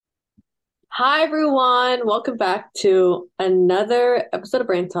Hi everyone, welcome back to another episode of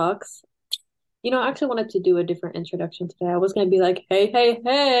Brain Talks. I actually wanted to do a different introduction today. I was gonna be like, hey, hey,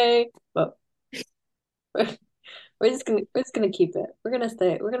 hey, but we're, we're just gonna keep it. We're gonna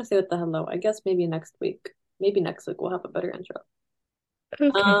stay with the hello. I guess maybe next week we'll have a better intro.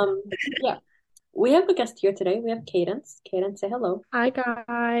 Okay. Yeah, we have a guest here today. We have Cadence. Cadence, say hello. Hi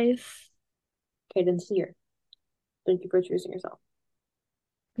guys. Cadence is here. Thank you for choosing yourself.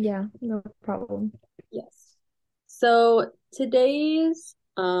 Yeah, no problem. Yes. So today's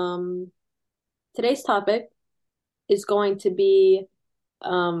topic is going to be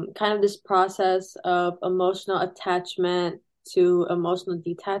kind of this process of emotional attachment to emotional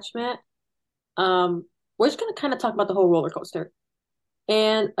detachment. We're just gonna kind of talk about the whole roller coaster,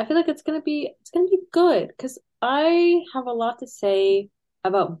 and I feel like it's gonna be good because I have a lot to say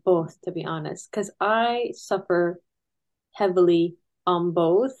about both, to be honest, because I suffer heavily on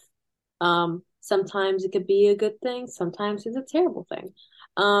both. Sometimes it could be a good thing, sometimes it's a terrible thing.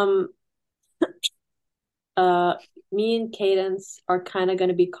 Um, Uh, Me and Cadence are kind of going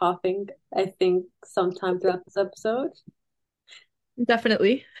to be coughing, I think, sometime throughout this episode.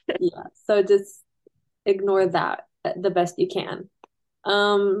 Definitely. Yeah, so just ignore that the best you can.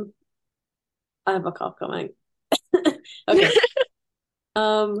 Um, I have a cough coming. Okay.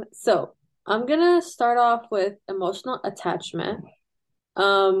 So I'm gonna start off with emotional attachment.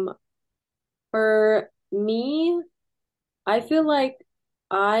 Um, for me, I feel like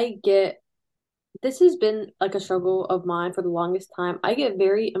I get this has been like a struggle of mine for the longest time. I get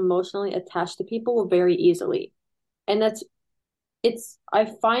very emotionally attached to people very easily. And I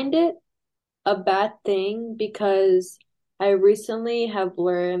find it a bad thing because I recently have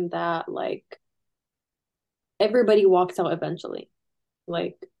learned that like everybody walks out eventually.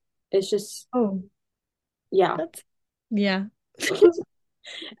 Like it's just Oh, yeah. that's yeah.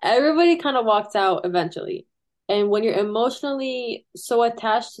 Everybody kind of walks out eventually. And when you're emotionally so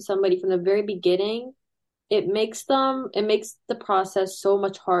attached to somebody from the very beginning, it makes the process so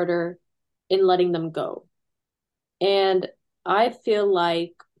much harder in letting them go. And I feel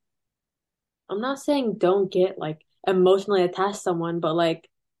like I'm not saying don't get like emotionally attached to someone, but like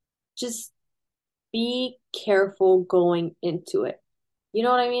just be careful going into it. You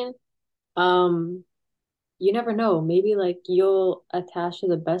know what I mean? Um, you never know. Maybe like you'll attach to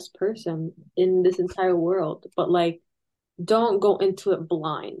the best person in this entire world, but like don't go into it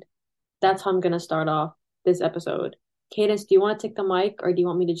blind. That's how I'm gonna start off this episode. Cadence, do you want to take the mic or do you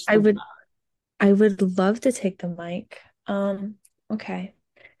want me to just I open would I would love to take the mic. Okay.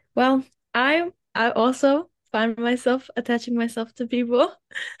 Well, I also find myself attaching myself to people,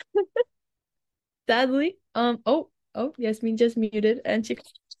 sadly. Yasmin just muted and she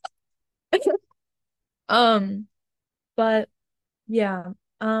um, but yeah.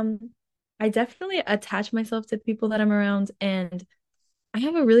 I definitely attach myself to people that I'm around, and I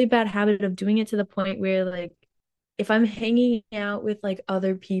have a really bad habit of doing it to the point where like if I'm hanging out with like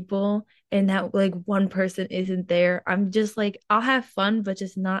other people and that like one person isn't there, I'm just like I'll have fun, but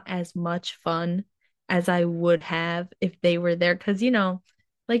just not as much fun as I would have if they were there. 'Cause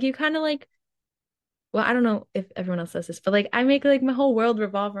like you kind of like well, I don't know if everyone else does this, but like I make like my whole world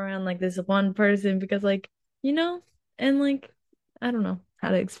revolve around like this one person because like, you know, and like I don't know how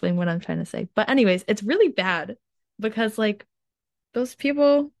to explain what I'm trying to say. But anyways, it's really bad because like those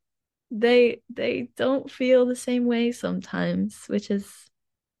people they don't feel the same way sometimes, which is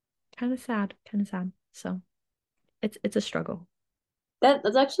kind of sad. So it's a struggle.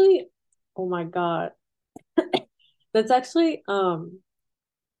 that's actually oh my God. That's actually a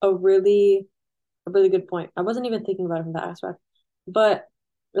really good point. I wasn't even thinking about it from that aspect. But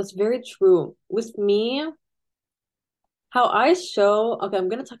that's very true. With me, how I show, okay, I'm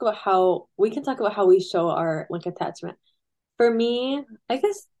gonna talk about how we can talk about how we show our like attachment. For me, I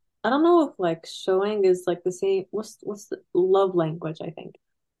guess I don't know if like showing is like the same. What's the love language, I think.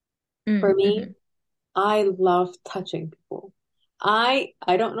 For me, Mm-hmm. I love touching people. I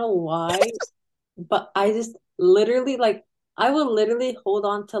don't know why, but I just literally like I will literally hold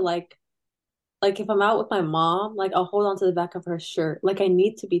on to like if I'm out with my mom, like I'll hold on to the back of her shirt. Like I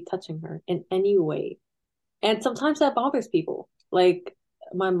need to be touching her in any way. And sometimes that bothers people. Like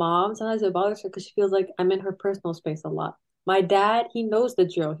my mom, sometimes it bothers her because she feels like I'm in her personal space a lot. My dad, he knows the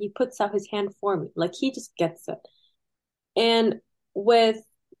drill. He puts out his hand for me. Like he just gets it. And with,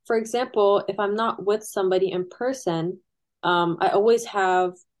 for example, if I'm not with somebody in person, I always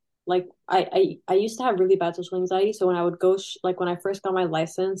have like I used to have really bad social anxiety. So when I would go like when I first got my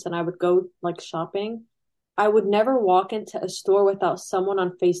license and I would go like shopping, I would never walk into a store without someone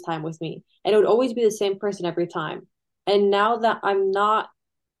on FaceTime with me. And it would always be the same person every time. And now that I'm not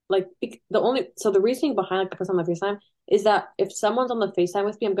like the only so the reasoning behind like the person on the FaceTime is that if someone's on the FaceTime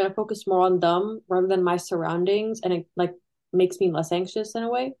with me, I'm gonna focus more on them rather than my surroundings, and it like makes me less anxious in a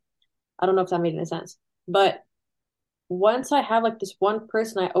way. I don't know if that made any sense. But once I have like this one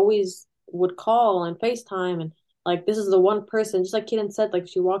person I always would call and FaceTime, and like this is the one person, just like Kaden said, like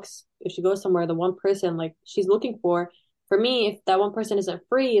if she goes somewhere, the one person like she's looking for me, if that one person isn't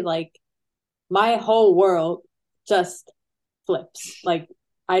free, like my whole world just flips. Like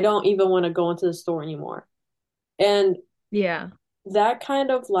I don't even want to go into the store anymore. And Yeah. that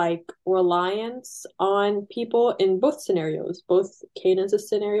kind of like reliance on people in both scenarios, both Cadence's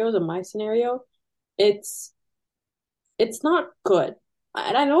scenarios and my scenario, it's it's not good.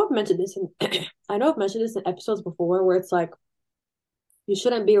 And I know I've mentioned this in I know I've mentioned this in episodes before where it's like you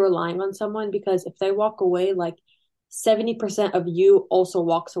shouldn't be relying on someone because if they walk away, like 70% of you also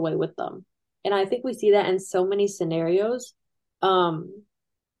walks away with them. And I think we see that in so many scenarios. Um,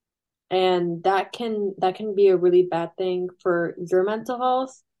 and that can be a really bad thing for your mental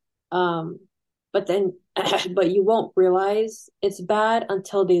health. Um, but then but you won't realize it's bad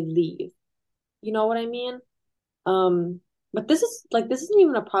until they leave. You know what I mean? Um, but this isn't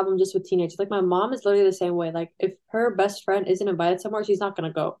even a problem just with teenagers. Like my mom is literally the same way. Like if her best friend isn't invited somewhere, she's not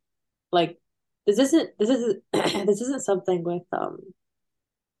gonna go. Like this isn't this isn't something with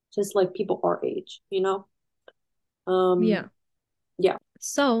just like people our age, you know? Um Yeah. yeah,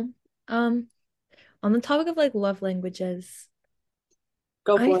 So, um, on the topic of like love languages,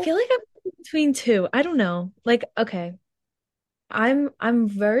 go I for it. feel like I'm between two. I don't know. Like, okay, I'm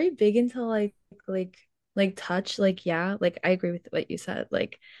very big into like like touch. Like, yeah, like I agree with what you said.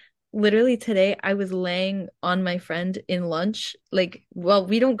 Like, literally today I was laying on my friend in lunch. Like, well,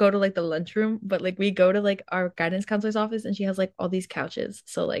 we don't go to like the lunchroom, but like we go to like our guidance counselor's office, and she has like all these couches.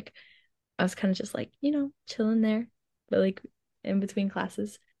 So like I was kind of just like, chilling there, but like in between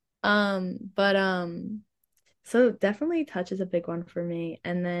classes. But so definitely touch is a big one for me.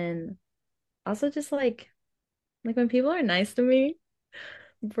 And then also just like when people are nice to me,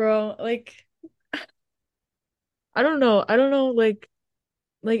 bro, like I don't know. I don't know like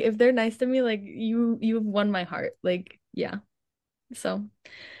if they're nice to me, like you've won my heart. Like, yeah. So,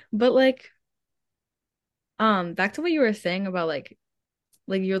 but like back to what you were saying about like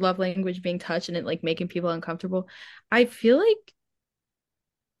your love language being touch and it like making people uncomfortable. I feel like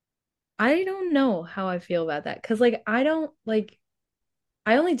I don't know how I feel about that. 'Cause like I don't like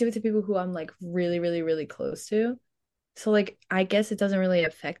I only do it to people who I'm like really, really, really close to. So like I guess it doesn't really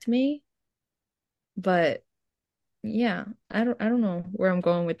affect me, but yeah, I don't know where I'm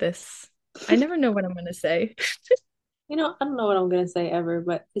going with this. I never know what I'm gonna say. You know, I don't know what I'm gonna say ever,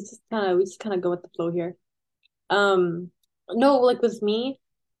 but it's just kind of we just kind of go with the flow here. Um no, like with me,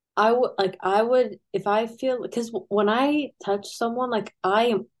 I would if I feel because when I touch someone, like I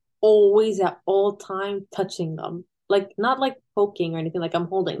am always at all time touching them. Like not like poking or anything, like I'm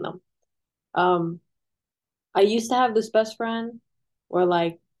holding them. Um, I used to have this best friend where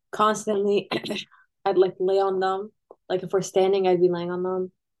like constantly I'd like lay on them. Like if we're standing, I'd be laying on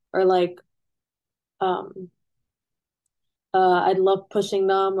them. Or like um I'd love pushing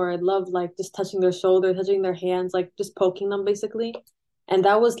them or I'd love like just touching their shoulder, touching their hands, like just poking them basically. And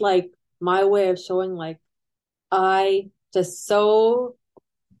that was like my way of showing like I just so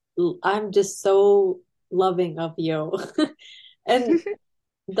I'm just so loving of you. And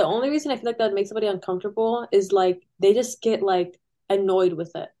the only reason I feel like that makes somebody uncomfortable is like they just get like annoyed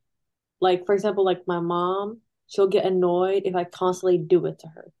with it. Like for example, like my mom, she'll get annoyed if I constantly do it to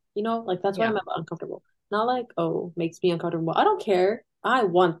her. You know, like that's what I Yeah. meant by uncomfortable. Not like, oh, makes me uncomfortable. I don't care. I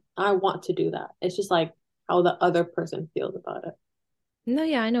want to do that. It's just like how the other person feels about it. No,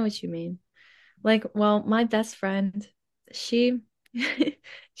 yeah, I know what you mean. Like, well, my best friend, she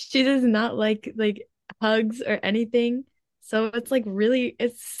she does not like hugs or anything. So it's like really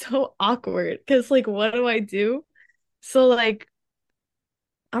it's so awkward because like what do I do? So like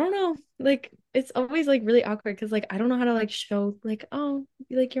I don't know. Like it's always like really awkward because like I don't know how to like show like oh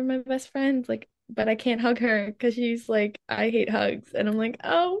like you're my best friend like but I can't hug her because she's like I hate hugs and I'm like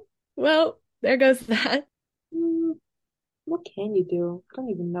oh well there goes that. Hmm, what can you do? I don't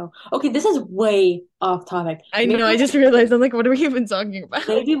even know. Okay, this is way off topic. I know I just realized I'm like what are we even talking about?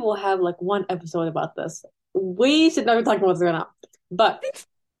 Maybe we'll have like one episode about this. We should not be talking about this right now. But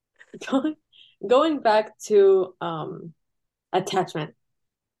going going back to attachment.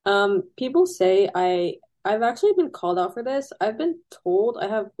 People say I've actually been called out for this. I've been told I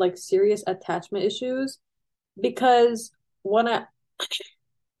have like serious attachment issues because when I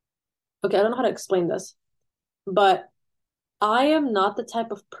okay, I don't know how to explain this, but I am not the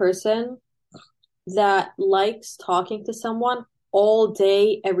type of person that likes talking to someone all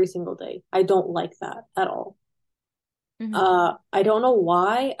day, every single day. I don't like that at all. Hmm. I don't know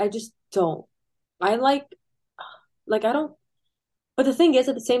why. I just don't. I like I don't. But the thing is,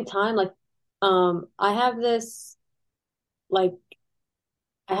 at the same time, like, I have this like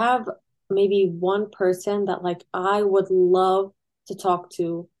I have maybe one person that like I would love to talk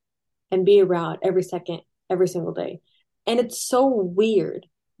to and be around every second, every single day. And it's so weird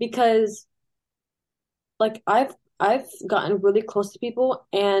because like I've gotten really close to people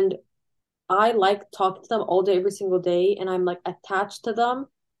and I like talking to them all day, every single day, and I'm like attached to them.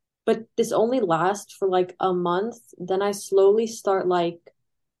 But this only lasts for like a month. Then I slowly start like,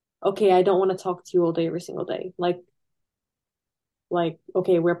 okay, I don't want to talk to you all day, every single day. Like,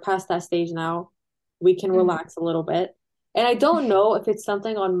 okay, we're past that stage now. We can Hmm. relax a little bit. And I don't know if it's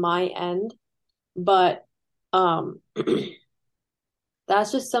something on my end, but um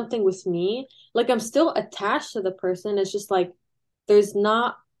that's just something with me. Like I'm still attached to the person. It's just like there's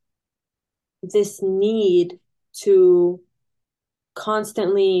not this need to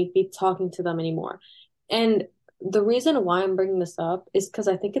constantly be talking to them anymore. And the reason why I'm bringing this up is because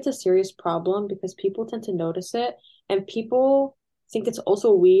I think it's a serious problem because people tend to notice it and people think it's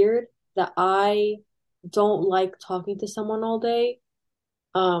also weird that I don't like talking to someone all day.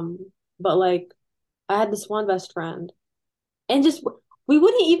 But like I had this one best friend and just we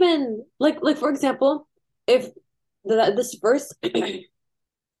wouldn't even like for example, if this first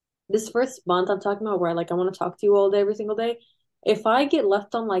this first month I'm talking about where like I want to talk to you all day, every single day, if I get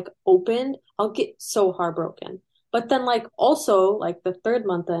left on like opened, I'll get so heartbroken. But then like also like the third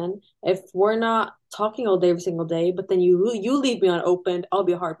month in, if we're not talking all day every single day, but then you leave me on opened, I'll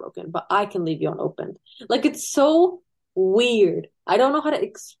be heartbroken. But I can leave you on opened. Like it's so weird. I don't know how to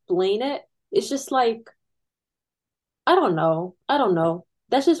explain it. It's just like I don't know. I don't know.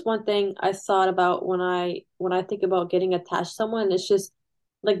 That's just one thing I thought about when I think about getting attached to someone. It's just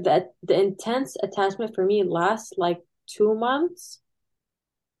like the intense attachment for me lasts like 2 months,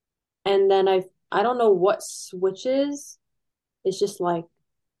 and then I don't know what switches. It's just like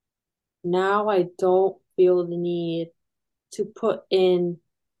now I don't feel the need to put in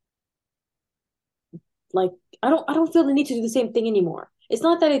like I don't feel the need to do the same thing anymore. It's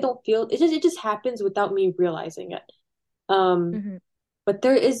not that I don't feel it just happens without me realizing it. Um, Hmm. but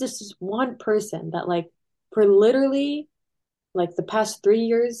there is this one person that like for literally like the past 3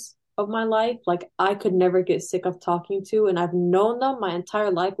 years of my life, like I could never get sick of talking to, and I've known them my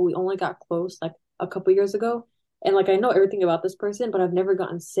entire life, but we only got close like a couple years ago. And like I know everything about this person, but I've never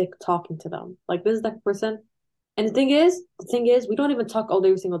gotten sick talking to them. Like this is that person. And the thing is, we don't even talk all day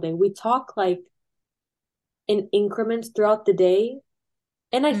every single day. We talk like in increments throughout the day.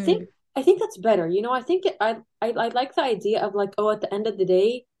 And Mm. I think that's better. You know, I like the idea of like, oh, at the end of the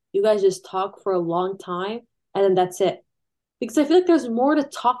day, you guys just talk for a long time and then that's it. Because I feel like there's more to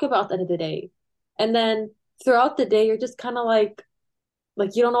talk about at the end of the day. And then throughout the day, you're just kind of like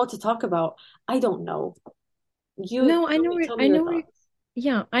you don't know what to talk about. I don't know. You No, tell me I your know where, thoughts.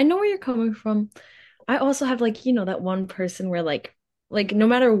 yeah, I know where you're coming from. I also have like, that one person where like no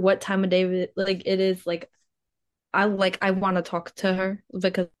matter what time of day like it is, like I want to talk to her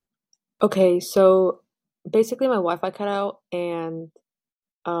because Okay, so basically my Wi-Fi cut out and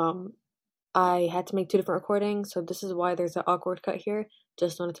um I had to make two different recordings, so this is why there's an awkward cut here.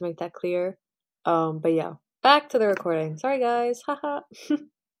 Just wanted to make that clear. But yeah, back to the recording. Sorry guys. Haha.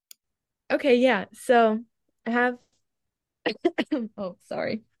 okay, yeah. So I have oh,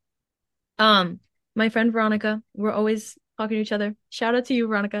 sorry. My friend Veronica, we're always talking to each other. Shout out to you,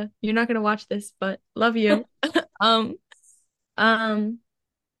 Veronica. You're not gonna watch this, but love you. Um, um,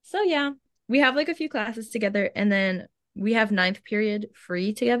 so yeah, we have like a few classes together, and then we have ninth period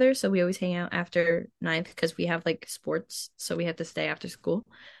free together. So we always hang out after ninth because we have like sports, so we have to stay after school.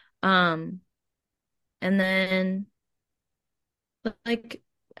 Um, and then like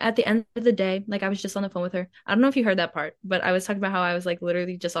at the end of the day, like I was just on the phone with her. I don't know if you heard that part, but I was talking about how I was like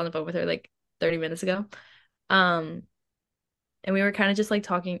literally just on the phone with her like 30 minutes ago. Um, and we were kind of just like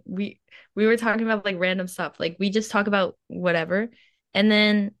talking. We were talking about like random stuff. Like we just talk about whatever. And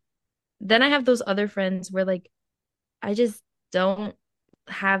then I have those other friends where like I just don't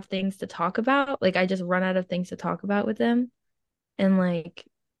have things to talk about. Like I just run out of things to talk about with them. And like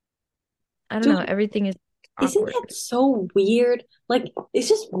I don't know, Dude, everything is isn't awkward. that so weird? Like it's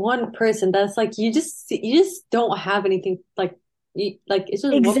just one person that's like you just don't have anything like like it's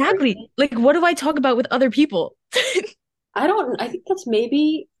just one Exactly. person. Like what do I talk about with other people? I think that's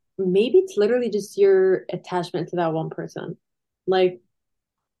maybe it's literally just your attachment to that one person. Like,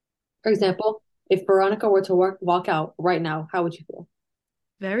 for example, if Veronica were to walk out right now, how would you feel?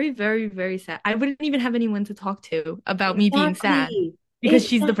 very, very, very sad. I wouldn't even have anyone to talk to about me being sad Exactly. because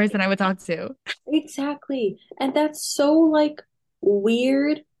she's the person Exactly. I would talk to. Exactly. And that's so like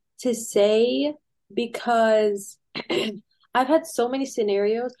weird to say because I've had so many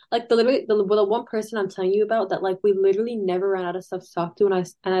scenarios, like the one person I'm telling you about that like we literally never ran out of stuff to talk to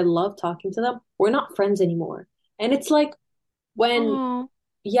and I love talking to them. We're not friends anymore. And it's like when Oh,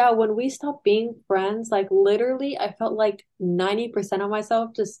 yeah, when we stopped being friends, like literally I felt like 90% of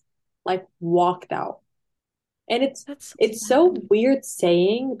myself just like walked out. And that's so it's so sad. weird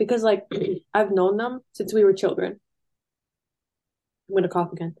saying because like I've known them since we were children. I'm gonna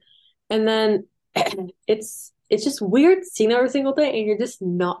cough again. And then it's just weird seeing them every single day and you're just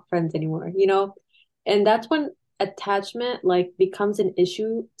not friends anymore, you know? And that's when attachment like becomes an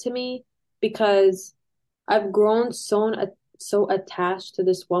issue to me because I've grown so attached to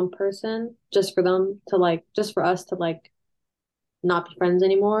this one person just for them to like just for us to like not be friends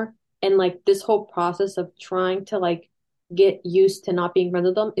anymore. And like this whole process of trying to like get used to not being friends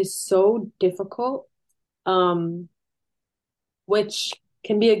with them is so difficult. Um, which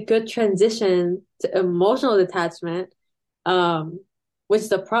can be a good transition to emotional detachment, um, which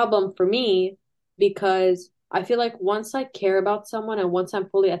is a problem for me because I feel like once I care about someone and once I'm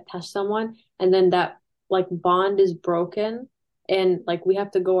fully attached to someone, and then that like bond is broken and like we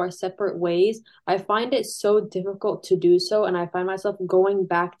have to go our separate ways, I find it so difficult to do so. And I find myself going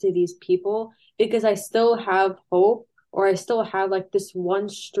back to these people because I still have hope or I still have like this one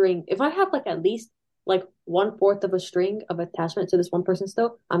string. If I have like at least like one-fourth of a string of attachment to this one person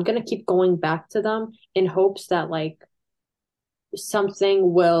still, I'm gonna keep going back to them in hopes that like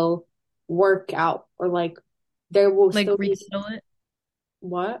something will work out or like there will Like still be rekindle it,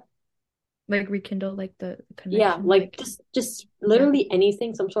 what? like rekindle like the Yeah, connection. like Like, just yeah. literally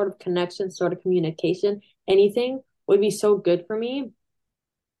anything, some sort of connection, sort of communication, anything would be so good for me.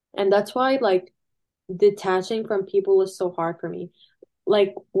 And that's why like detaching from people is so hard for me.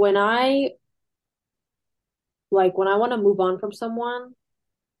 Like when I want to move on from someone,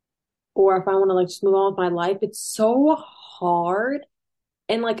 or if I want to like just move on with my life, it's so hard.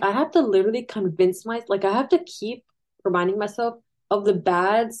 And like I have to literally convince myself, like I have to keep reminding myself of the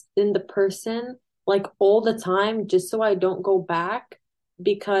bads in the person like all the time just so I don't go back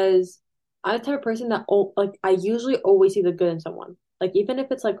because I'm the type of person that like I usually always see the good in someone. Like even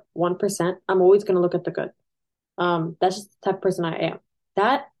if it's like 1%, I'm always gonna look at the good. That's just the type of person I am.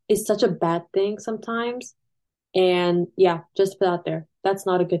 That is such a bad thing sometimes. And yeah, just put out there. That's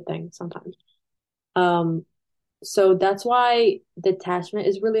not a good thing sometimes. Um, so that's why detachment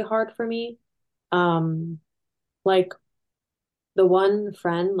is really hard for me. Um, like the one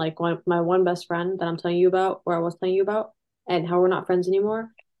friend, like my one best friend that I'm telling you about, or I was telling you about, and how we're not friends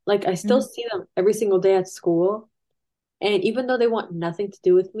anymore. Like I still Mhm. see them every single day at school, and even though they want nothing to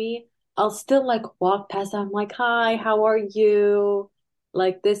do with me, I'll still like walk past them. I'm like, "Hi, how are you?"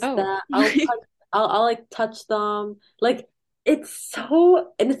 Like this, Oh, that. I'll like touch them. Like it's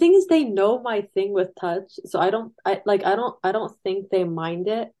so, and the thing is, they know my thing with touch, so I don't think they mind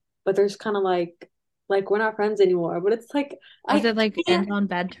it. But there's kind of like we're not friends anymore. But it's like does I it like can't. end on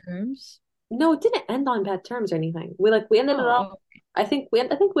bad terms? No, it didn't end on bad terms or anything. We ended it off. Oh, I think we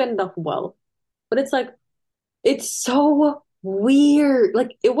ended up well. But it's like it's so weird.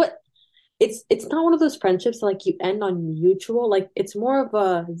 Like it's not one of those friendships that, like you end on mutual. Like it's more of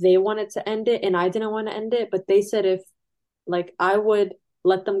a they wanted to end it and I didn't want to end it, but they said if like I would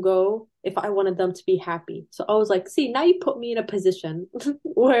let them go if I wanted them to be happy. So I was like, see, now you put me in a position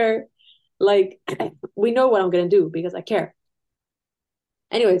where like we know what I'm gonna do because I care.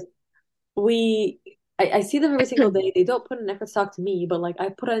 Anyways, we I see them every single okay. day. They don't put an effort to talk to me, but like I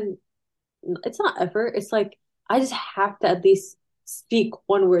put in it's not effort. It's like I just have to at least speak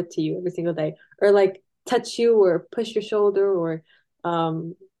one word to you every single day, or like touch you, or push your shoulder, or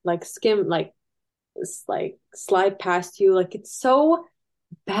like skim, like slide past you. Like it's so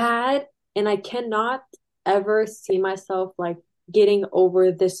bad, and I cannot ever see myself like getting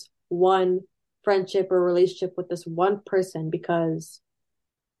over this one friendship or relationship with this one person because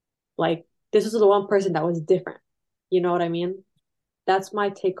like this was the one person that was different. You know what I mean? That's my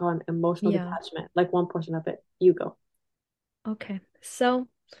take on emotional Yeah. detachment, like one portion of it. You go. Okay. So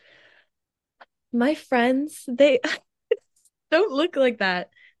my friends, they don't look like that.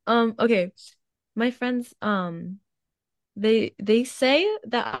 Okay. My friends, they say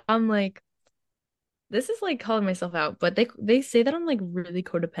that I'm like this is like calling myself out, but they say that I'm like really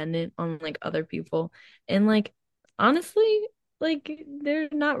codependent on like other people. And like honestly, like they're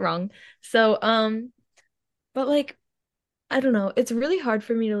not wrong. So, but like I don't know, it's really hard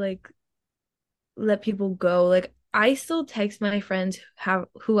for me to like let people go. Like I still text my friends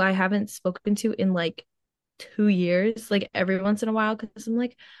who I haven't spoken to in like 2 years, like every once in a while, because I'm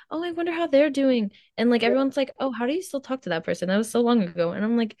like, oh, I wonder how they're doing. And like everyone's like, oh, how do you still talk to that person? That was so long ago. And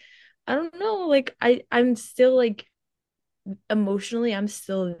I'm like, I don't know. Like I'm still like emotionally, I'm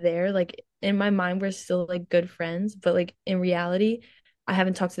still there. Like in my mind, we're still like good friends, but like in reality, I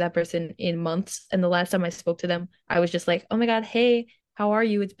haven't talked to that person in months. And the last time I spoke to them, I was just like, oh my God, hey, how are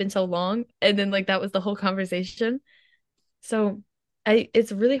you? It's been so long. And then like that was the whole conversation. So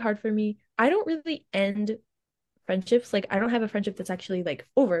it's really hard for me. I don't really end friendships. Like I don't have a friendship that's actually like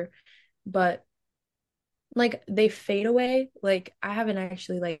over, but like they fade away. Like I haven't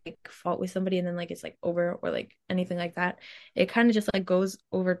actually like fought with somebody and then like it's like over or like anything like that. It kind of just like goes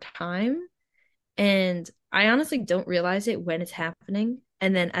over time. And I honestly don't realize it when it's happening.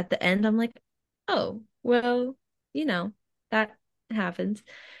 And then at the end, I'm like, oh, well, you know, that happens.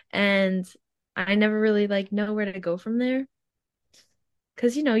 And I never really like know where to go from there.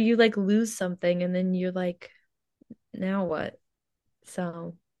 Cause you like lose something and then you're like, now what?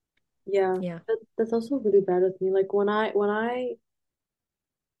 So Yeah, yeah. that's also really bad with me. Like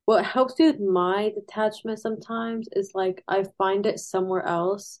what helps me with my detachment sometimes is like I find it somewhere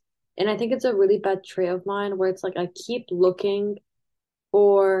else. And I think it's a really bad trait of mine where it's like I keep looking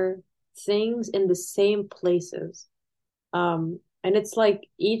for things in the same places. And it's like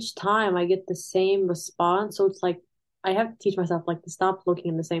each time I get the same response. So it's like I have to teach myself like to stop looking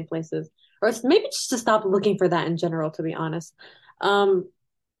in the same places. Or it's maybe just to stop looking for that in general, to be honest. Um,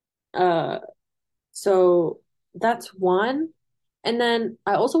 uh so that's one. And then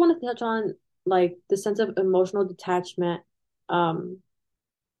I also want to touch on like the sense of emotional detachment um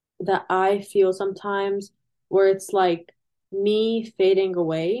that I feel sometimes where it's like me fading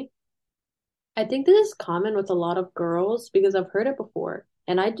away. I think this is common with a lot of girls because I've heard it before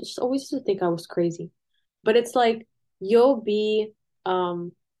and I just always used to think I was crazy. But it's like you'll be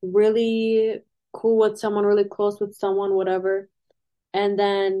um really cool with someone, really close with someone, whatever, and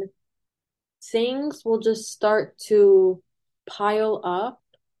then things will just start to pile up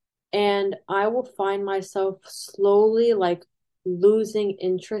and I will find myself slowly like losing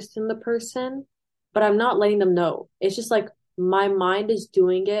interest in the person, but I'm not letting them know. It's just like my mind is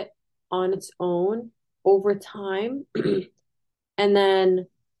doing it on its own over time. And then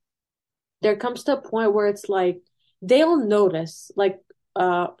there comes to a point where it's like they'll notice like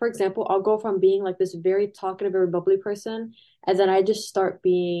for example I'll go from being like this very talkative very bubbly person and then I just start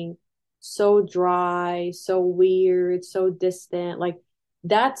being so dry, so weird, so distant, like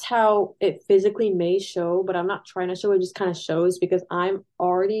that's how it physically may show, but I'm not trying to show it, just kind of shows because I'm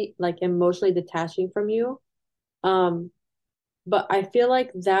already like emotionally detaching from you. um but I feel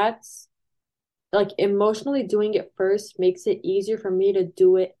like that's like emotionally doing it first makes it easier for me to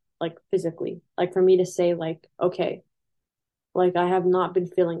do it like physically. Like for me to say like, okay, like I have not been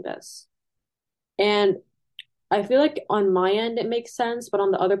feeling this. And I feel like on my end it makes sense, but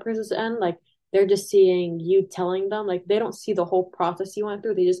on the other person's end, like they're just seeing you telling them, like they don't see the whole process you went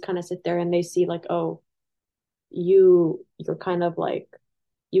through. They just kind of sit there and they see like, oh, you're kind of like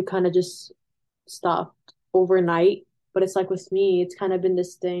you kind of just stopped overnight. But it's like with me, it's kind of been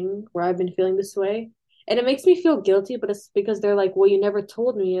this thing where I've been feeling this way. And it makes me feel guilty, but it's because they're like, well, you never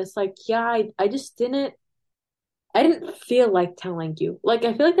told me. It's like, yeah, I just I didn't feel like telling you. Like,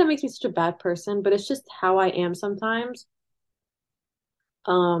 I feel like that makes me such a bad person, but it's just how I am sometimes.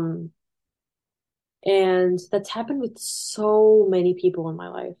 Um, and that's happened with so many people in my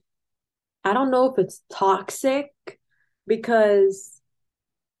life. I don't know if it's toxic because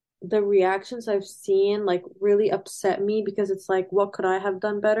the reactions I've seen like really upset me because it's like, what could I have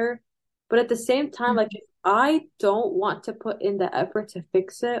done better? But at the same time, like Mhm. if I don't want to put in the effort to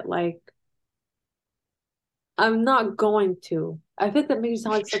fix it, like I'm not going to. I think that makes me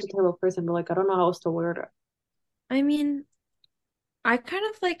sound like such a terrible person, but like I don't know how else to word it. I mean, I kind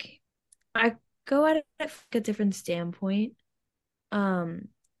of like I go at it from a different standpoint. Um,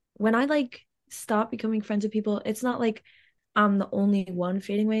 when I like stop becoming friends with people, it's not like I'm the only one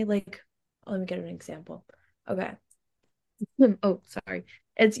fading away. Like, let me get an example. Okay. Oh, sorry.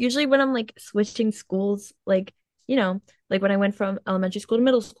 It's usually when I'm like switching schools, like when I went from elementary school to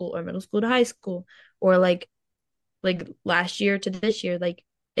middle school or middle school to high school, or like last year to this year. Like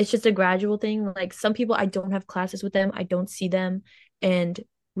it's just a gradual thing. Like some people I don't have classes with them, I don't see them, and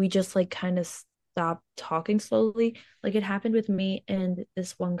we just like kind of stop talking slowly. Like it happened with me and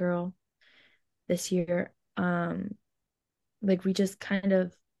this one girl this year. Like we just kind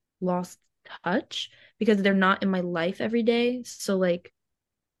of lost touch because they're not in my life every day. So like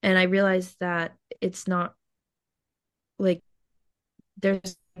and I realized that it's not like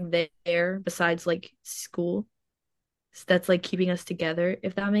there's there besides like school. that's like keeping us together,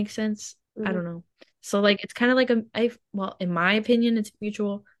 if that makes sense. I Mhm. don't know. So like it's kind of like well, in my opinion, it's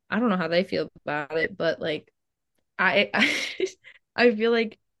mutual. I don't know how they feel about it, but like I I feel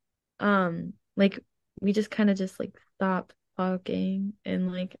like we just kind of just like stop talking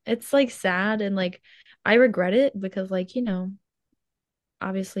and like it's like sad and like I regret it because like,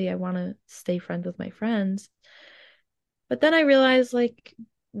 obviously I want to stay friends with my friends. But then I realized, like,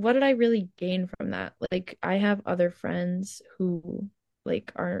 what did I really gain from that? Like, I have other friends who,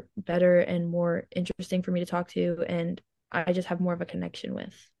 like, are better and more interesting for me to talk to, and I just have more of a connection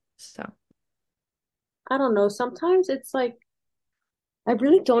with. So, I don't know. Sometimes it's like I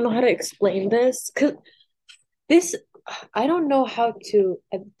really don't know how to explain this because this I don't know how to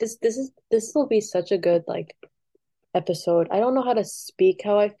this will be such a good like episode. I don't know how to speak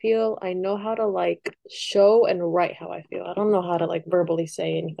how I feel. I know how to like show and write how I feel. I don't know how to like verbally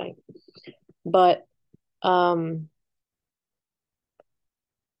say anything. But um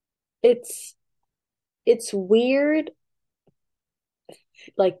it's it's weird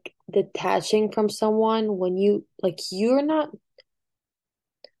like detaching from someone when you like you're not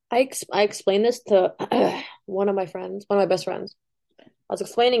I explained this to one of my friends, one of my best friends. I was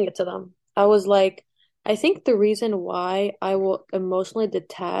explaining it to them. I was like, I think the reason why I will emotionally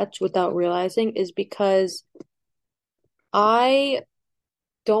detach without realizing is because I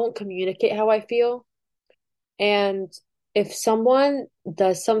don't communicate how I feel. And if someone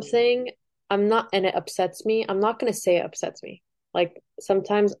does something, I'm not, and it upsets me, I'm not going to say it upsets me. Like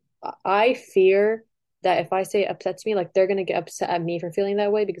sometimes I fear that if I say it upsets me, like they're going to get upset at me for feeling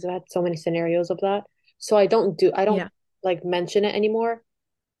that way because I've had so many scenarios of that. So I don't yeah, like mention it anymore.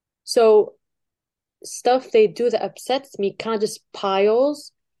 So stuff they do that upsets me kind of just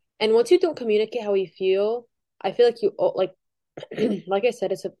piles. And once you don't communicate how you feel, I feel like like like I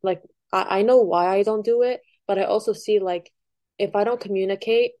said, like I know why I don't do it, but I also see like if I don't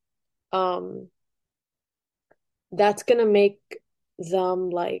communicate, um, that's gonna make them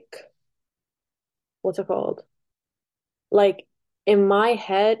like what's it called? Like in my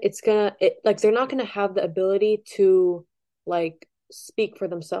head, like they're not gonna have the ability to like speak for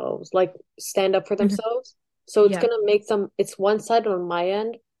themselves, like stand up for mhm, themselves. So it's yeah. gonna make them it's one side on my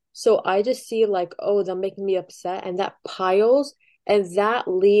end. So I just see like, oh, they're making me upset and that piles and that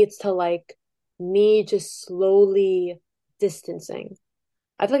leads to like me just slowly distancing.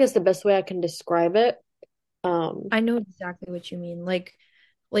 I feel like that's the best way I can describe it. Um, I know exactly what you mean. Like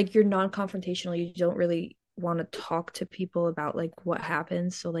you're non-confrontational. You don't really want to talk to people about like what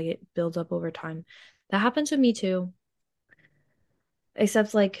happens, so like it builds up over time. That happens with me too.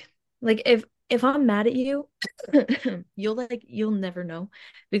 Except like if I'm mad at you, you'll never know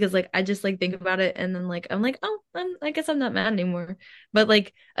because like I just like think about it and then like I'm like, oh, I guess I'm not mad anymore. But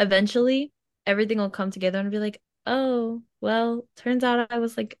like eventually everything will come together and be like, oh, well, turns out I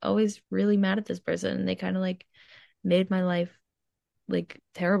was like always really mad at this person and they kind of like made my life like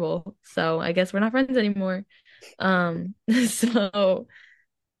terrible. So I guess we're not friends anymore. So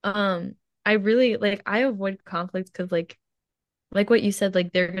um I really like I avoid conflict because like what you said,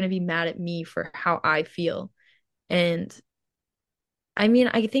 like they're gonna be mad at me for how I feel. And I mean,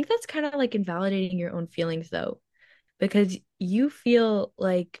 I think that's kind of like invalidating your own feelings though, because you feel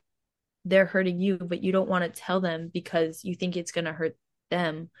like they're hurting you, but you don't want to tell them because you think it's gonna hurt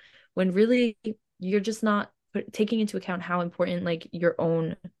them, when really you're just not taking into account how important like your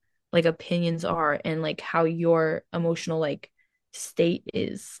own like opinions are and like how your emotional like state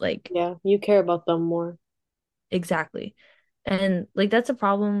is like yeah, you care about them more. exactly. And like that's a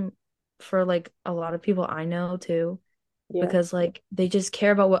problem for like a lot of people I know too, Yeah. because like they just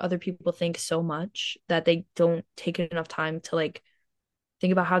care about what other people think so much that they don't take enough time to like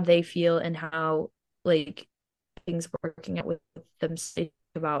think about how they feel and how like things working out with them think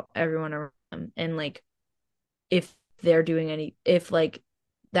about everyone around them and like if they're doing any if like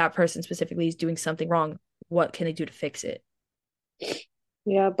that person specifically is doing something wrong, what can they do to fix it?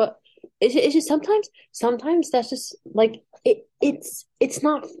 Yeah, but it's just sometimes that's just like it's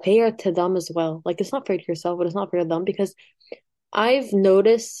not fair to them as well. Like it's not fair to yourself, but it's not fair to them because I've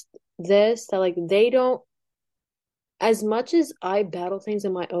noticed this that like they don't as much as I battle things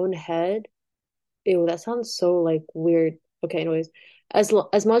in my own head. Ew, that sounds so like weird. Okay, anyways, as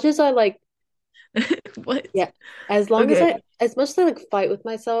much as I like What? yeah, as long as Okay. as much as I like fight with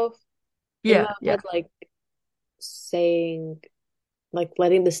myself in Yeah, my yeah, head, like saying like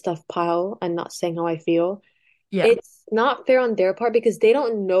letting this stuff pile and not saying how I feel. yeah. It's not fair on their part because they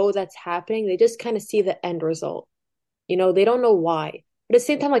don't know that's happening. They just kind of see the end result. You know, they don't know why. But at the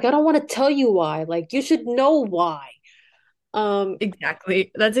same time, like I don't want to tell you why. Like you should know why. Um,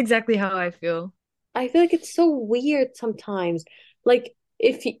 Exactly. That's exactly how I feel. I feel like it's so weird sometimes. Like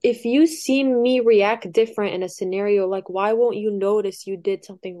if you see me react different in a scenario, like why won't you notice you did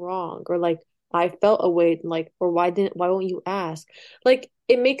something wrong? Or like I felt a way, like, or why won't you ask? Like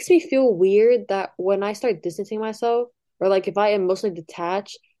it makes me feel weird that when I start distancing myself, or like if I emotionally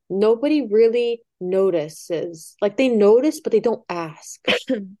detach, nobody really notices. Like they notice, but they don't ask.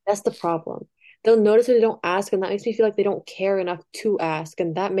 That's the problem. They'll notice that they don't ask, and that makes me feel like they don't care enough to ask,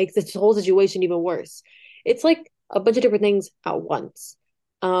 and that makes this whole situation even worse. It's like a bunch of different things at once.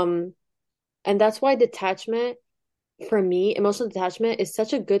 Um, and that's why detachment, for me, emotional detachment is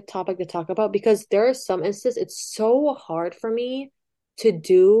such a good topic to talk about because there are some instances it's so hard for me to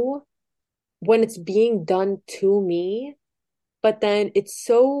do when it's being done to me, but then it's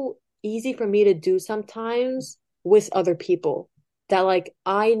so easy for me to do sometimes with other people that like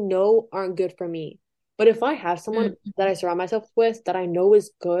I know aren't good for me. But if I have someone that I surround myself with that I know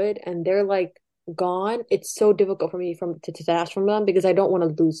is good and they're like gone, it's so difficult for me to detach from them because I don't want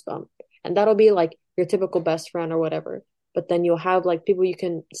to lose them. And that'll be like your typical best friend or whatever. But then you'll have like people you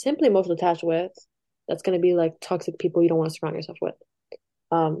can simply emotionally attach with. That's gonna be like toxic people you don't want to surround yourself with.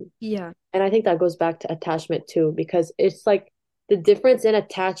 Um, Yeah. and I think that goes back to attachment too, because it's like the difference in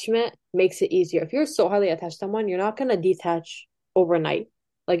attachment makes it easier. If you're so highly attached to someone, you're not gonna detach overnight.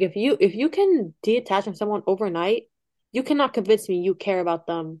 Like if you can detach from someone overnight, you cannot convince me you care about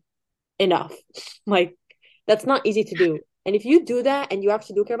them enough. Like that's not easy to do. And if you do that and you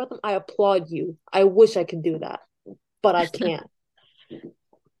actually do care about them, I applaud you. I wish I could do that, but I can't.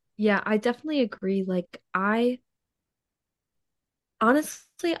 Yeah, I definitely agree. Like, I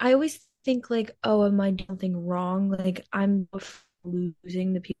honestly, I always think like, oh, am I doing something wrong? Like, I'm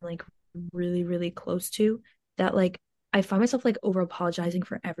losing the people like really, really close to that. Like, I find myself like over apologizing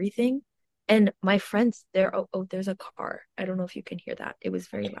for everything. And my friends, there's a car. I don't know if you can hear that. It was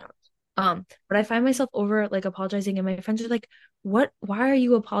very loud. But I find myself over like apologizing, and my friends are like, "What? Why are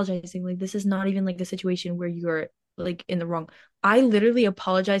you apologizing? Like, this is not even like a situation where you're like in the wrong." I literally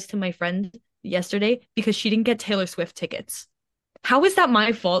apologized to my friend yesterday because she didn't get Taylor Swift tickets. How is that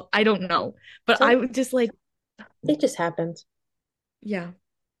my fault? I don't know. But I So would just like, it just happens. yeah.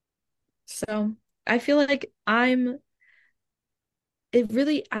 So I feel like it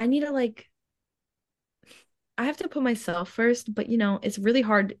really, I need to like, I have to put myself first, but it's really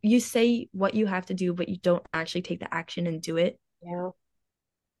hard. You say what you have to do, but you don't actually take the action and do it. Yeah.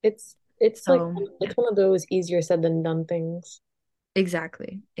 It's like So yeah, it's one of those easier said than done things.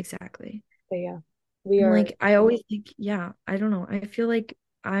 exactly. Exactly. But yeah, we And are. like, I always think, yeah, I don't know. I feel like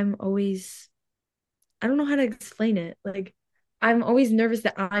I'm always, I don't know how to explain it. Like, I'm always nervous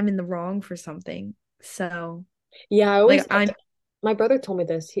that I'm in the wrong for something. So, Yeah, I like, always. I'm My brother told me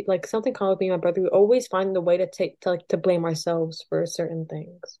this. He like something common with me and my brother. We always find the way to take to like to blame ourselves for certain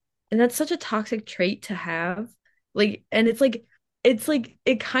things. And that's such a toxic trait to have. Like, and it's like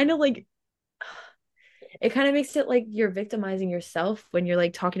it kind of makes it like you're victimizing yourself when you're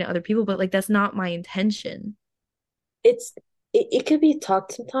like talking to other people, but like that's not my intention. It's it could be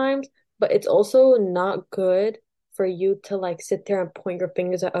talked sometimes, but it's also not good for you to like sit there and point your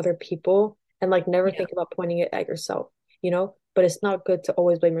fingers at other people and like never Yeah. think about pointing it at yourself, you know? But it's not good to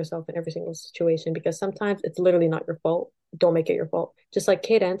always blame yourself in every single situation because sometimes it's literally not your fault. Don't make it your fault. Just like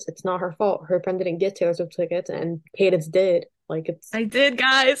Cadence, it's not her fault. Her friend didn't get Taylor Swift tickets and Cadence did. I did,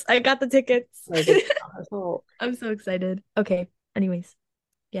 guys. I got the tickets. Like it's not her fault. I'm so excited. Okay. Anyways,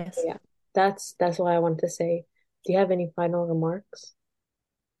 But yes. yeah, that's what I wanted to say. Do you have any final remarks?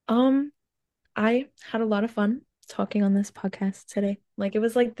 Um, I had a lot of fun talking on this podcast today. Like it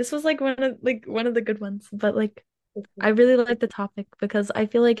was like this was like one of the good ones, but like I really like the topic because I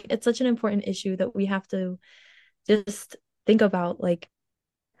feel like it's such an important issue that we have to just think about like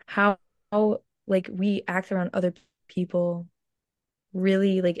how like we act around other people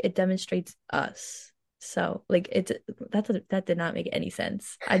really like it demonstrates us. So like that did not make any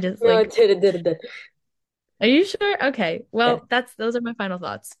sense. I just No, like, it did, it did. are you sure? Okay. Yeah. Well, those are my final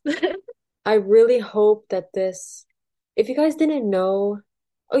thoughts. I really hope that this, if you guys didn't know,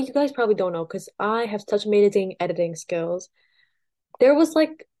 oh, you guys probably don't know because I have such amazing editing skills. There was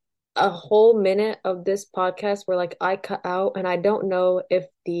like a whole minute of this podcast where like I cut out, and I don't know if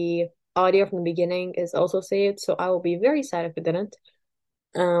the audio from the beginning is also saved, so I will be very sad if it didn't.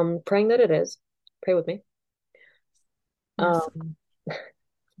 Praying that it is. Pray with me. Yes. Um,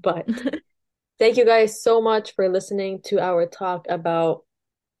 but thank you guys so much for listening to our talk about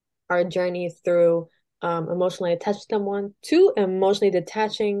our journey through emotionally attached to someone to emotionally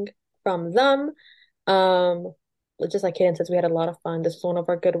detaching from them. Um, just like Kaden says, we had a lot of fun. This was one of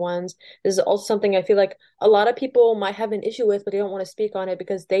our good ones. This is also something I feel like a lot of people might have an issue with, but they don't want to speak on it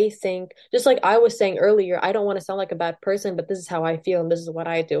because they think, just like I was saying earlier, I don't want to sound like a bad person, but this is how I feel and this is what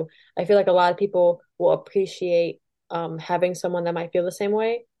I do. I feel like a lot of people will appreciate having someone that might feel the same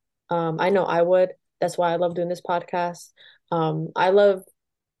way. I know I would. That's why I love doing this podcast. I love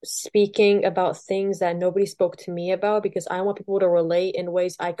speaking about things that nobody spoke to me about because I want people to relate in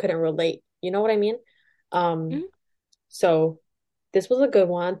ways I couldn't relate. You know what I mean? Um, Mhm. so this was a good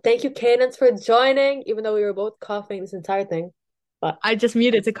one. Thank you, Cadence, for joining, even though we were both coughing this entire thing. But I just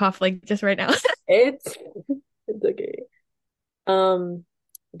muted to cough like just right now. it's it's okay. Um,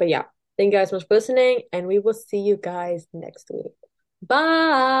 but yeah, thank you guys so much for listening, and we will see you guys next week.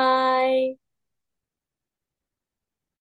 Bye.